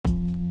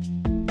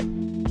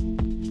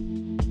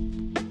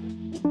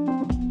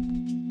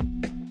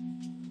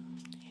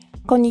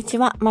こんにち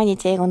は。毎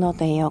日英語ノー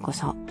トへようこ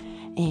そ。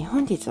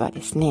本日はで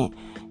すね、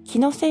気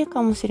のせい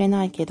かもしれ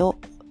ないけど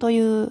とい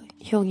う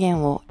表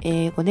現を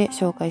英語で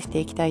紹介して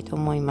いきたいと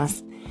思いま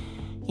す。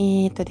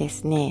で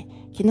すね、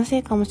気のせ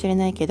いかもしれ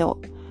ないけど、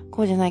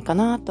こうじゃないか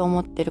なと思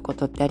ってるこ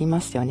とってあり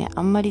ますよね。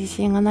あんまり自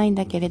信がないん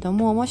だけれど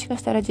も、もしか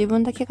したら自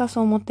分だけが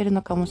そう思ってる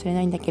のかもしれ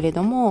ないんだけれ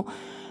ども、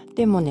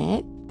でもね、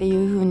って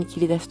いう風に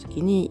切り出すと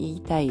き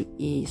に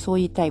そう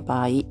言いたい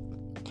場合、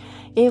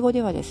英語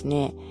ではです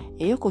ね、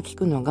よく聞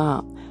くの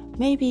が、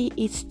Maybe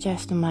it's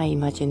just my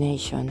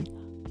imagination,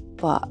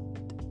 but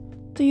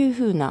という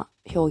風な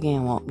表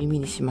現を耳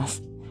にしま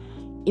す。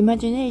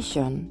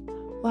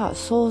Imagination は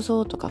想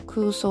像とか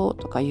空想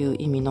とかいう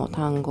意味の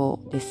単語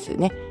です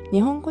ね。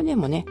日本語で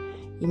もね、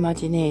イマ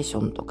ジネーシ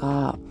ョンと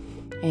か、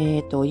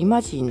イ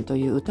マジンと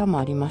いう歌も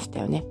ありました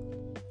よね。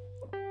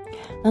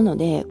なの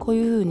で、こう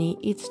いう風に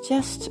It's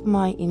just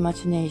my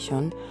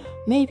imagination,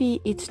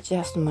 maybe it's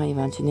just my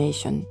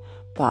imagination,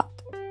 but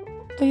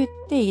と言っ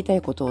て言いた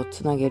いことを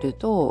つなげる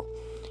と、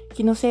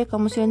気のせいか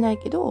もしれない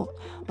けど、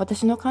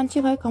私の勘違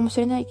いかもし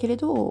れないけれ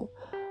ど、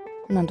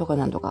なんとか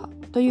なんとか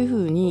というふ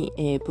うに、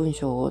文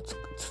章を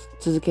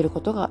続けるこ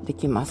とがで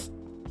きます。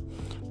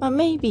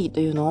maybe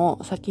というの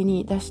を先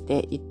に出し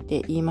ていっ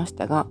て言いまし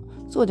たが、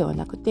そうでは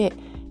なくて、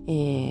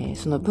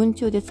その文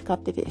中で使っ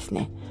ててです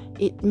ね、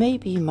It may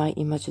be my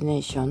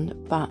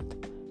imagination, but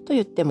と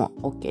言っても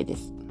OK で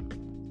す。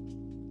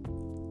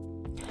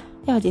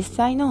では実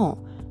際の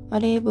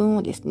例文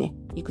をですね、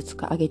いくつ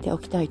か挙げてお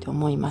きたいと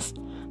思います。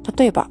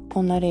例えば、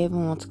こんな例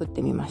文を作っ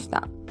てみまし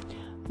た。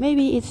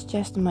Maybe it's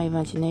just my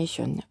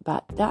imagination,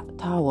 but that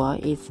tower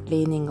is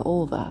leaning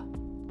over.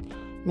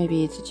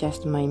 Maybe it's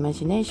just my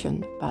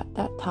imagination, but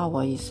that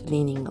tower is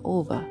leaning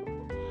over.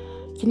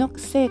 気の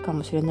せいか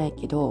もしれない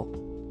けど、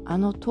あ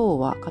の塔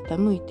は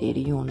傾いてい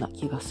るような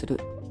気がする。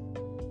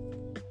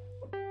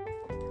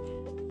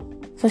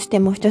そして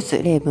もう一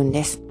つ例文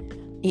です。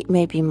It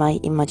may be my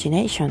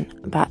imagination,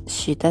 but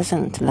she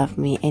doesn't love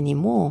me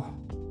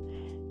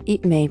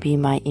anymore.It may be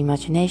my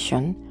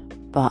imagination,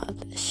 but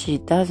she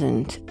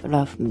doesn't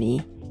love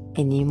me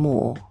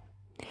anymore.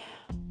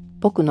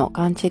 僕の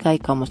勘違い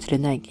かもしれ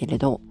ないけれ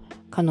ど、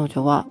彼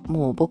女は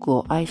もう僕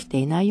を愛して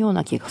いないよう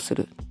な気がす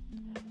る。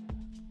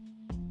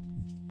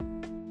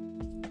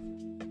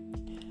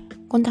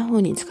こんな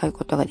風に使う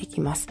ことがで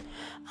きます。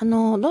ど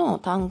の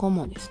単語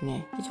もです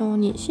ね、非常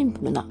にシン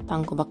プルな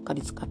単語ばっか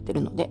り使って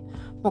るので、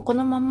もうこ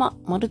のまま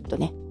まるっと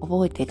ね、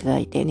覚えていただ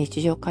いて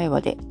日常会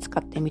話で使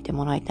ってみて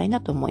もらいたいな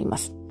と思いま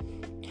す。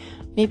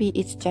Maybe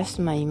it's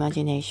just my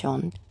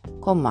imagination,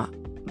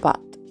 but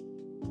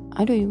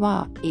あるい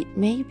は It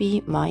may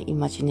be my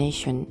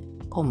imagination,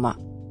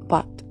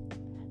 but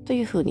と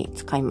いうふうに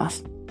使いま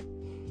す。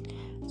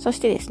そし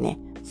てですね、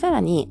さら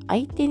に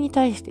相手に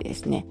対してで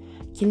すね、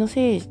気の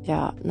せいじ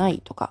ゃない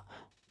とか、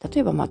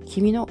例えば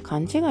君の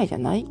勘違いじゃ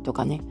ないと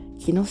かね、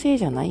気のせい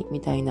じゃないみ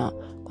たいな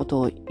こ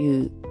とを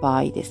言う場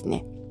合です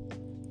ね。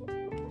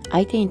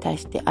相手に対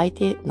して相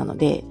手なの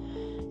で、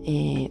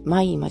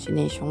my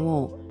imagination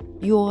を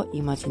Your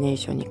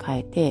imagination に変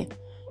えて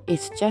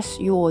It's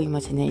just your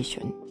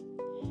imagination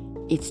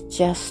It's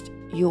just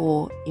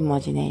your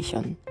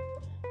imagination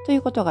とい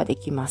うことがで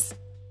きます。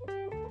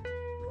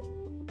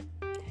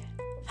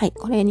はい、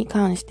これに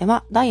関して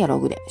はダイアロ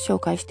グで紹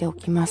介してお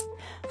きます。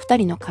2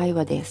人の会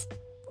話です。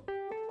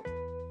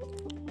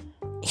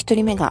1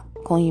人目が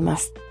こう言いま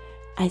す。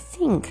I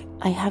think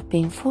I have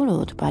been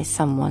followed by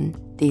someone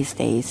these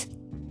days.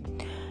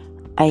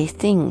 I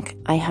think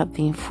I have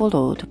been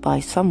followed by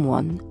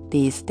someone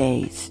these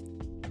days.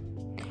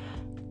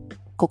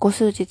 ここ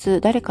数日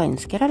誰かに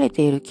つけられ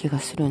ている気が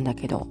するんだ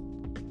けど、と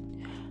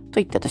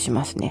言ったとし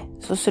ますね。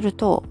そうする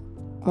と、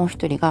もう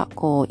一人が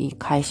こう言い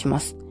返しま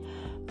す。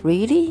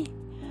Really?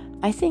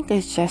 I think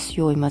it's just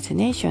your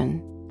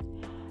imagination.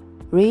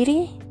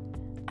 Really?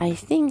 I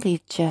think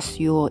it's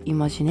just your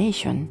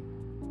imagination.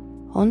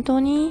 本当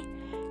に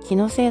気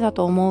のせいだ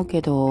と思う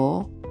け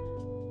ど、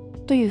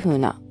という風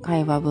な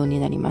会話文に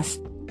なりま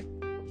す。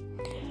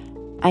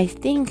I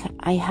think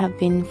I have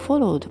been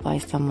followed by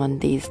someone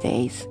these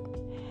days.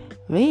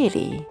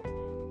 Really?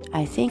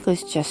 I think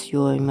it's just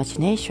your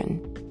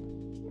imagination.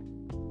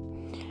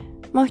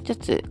 もう一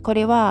つ、こ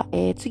れは、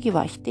次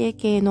は否定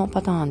形の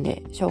パターン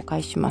で紹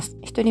介します。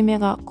一人目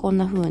がこん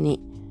な風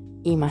に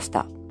言いまし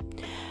た。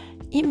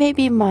It may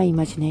be my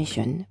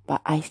imagination,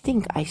 but I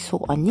think I saw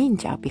a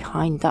ninja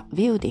behind that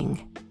building.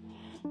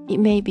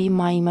 It may be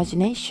my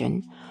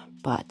imagination,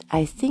 but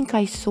I think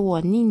I saw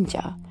a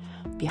ninja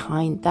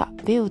behind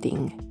that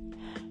building.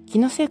 気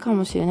のせいか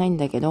もしれないん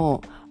だけ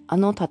ど、あ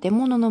の建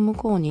物の向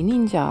こうに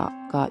忍者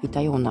がい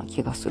たような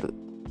気がする。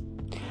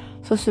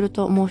そうする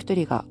ともう一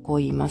人がこう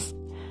言います。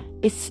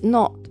It's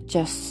not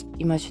just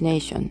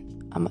imagination.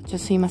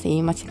 すいません、言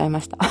い間違え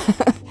ました。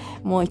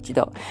もう一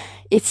度。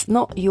It's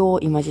not your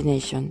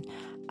imagination.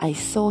 I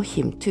saw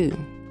him too.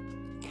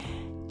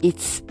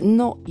 It's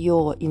not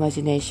your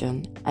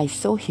imagination. I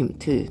saw him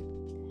too.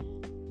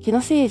 気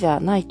のせいじゃ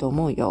ないと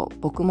思うよ。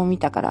僕も見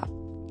たから。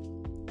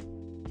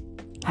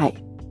はい。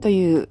と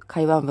いう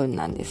会話文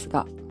なんです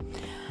が、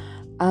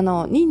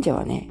忍者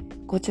はね、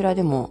こちら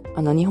でも、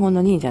日本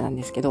の忍者なん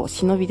ですけど、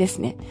忍びです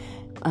ね。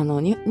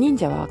忍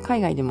者は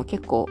海外でも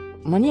結構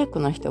マニアック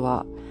な人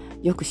は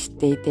よく知っ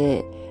てい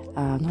て、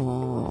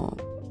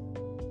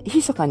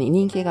密かに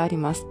人気があり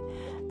ます。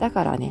だ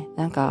からね、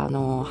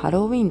ハ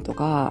ロウィンと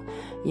か、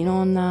い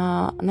ろん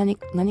な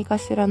何か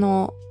しら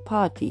の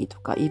パーティーと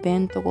かイベ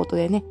ントごと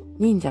でね、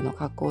忍者の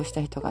格好をし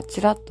た人が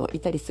ちらっとい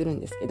たりするん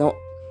ですけど、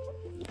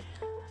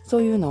そ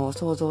ういうのを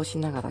想像し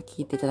ながら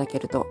聞いていただけ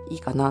るといい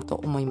かなと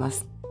思いま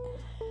す。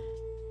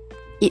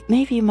It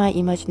may be my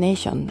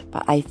imagination,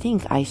 but I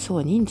think I saw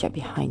a ninja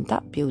behind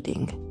that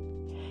building.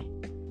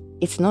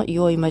 It's not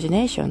your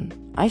imagination.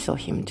 I saw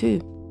him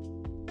too.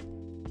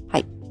 は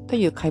い。と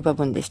いう会話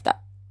文でした。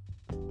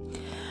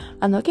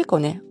結構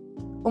ね、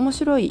面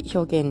白い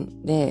表現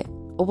で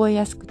覚え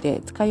やすく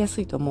て使いやす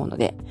いと思うの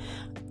で、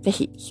ぜ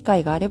ひ機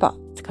会があれば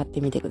使っ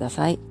てみてくだ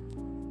さい。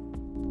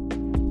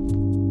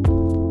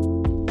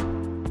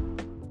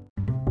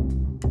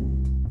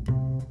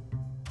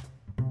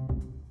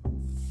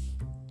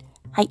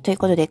はい。という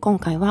ことで今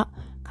回は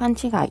勘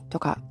違いと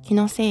か気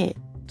のせい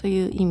と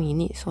いう意味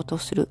に相当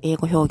する英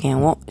語表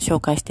現を紹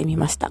介してみ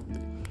ました。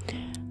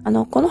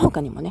この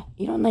他にもね、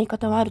いろんな言い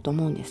方はあると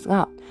思うんです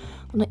が、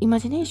このイマ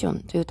ジネーション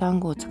という単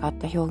語を使っ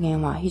た表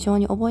現は非常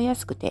に覚えや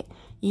すくて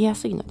言いや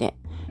すいので、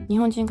日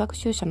本人学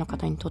習者の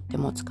方にとって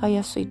も使い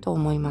やすいと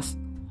思います。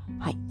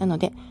はい。なの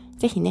で、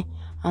ぜひね、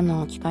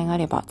機会があ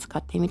れば使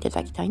ってみてい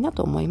ただきたいな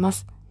と思いま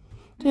す。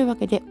というわ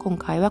けで、今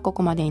回はこ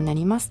こまでにな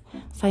ります。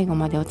最後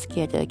までお付き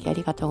合いいただきあ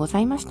りがとうござ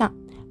いました。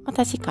ま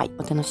た次回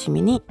お楽し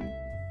みに。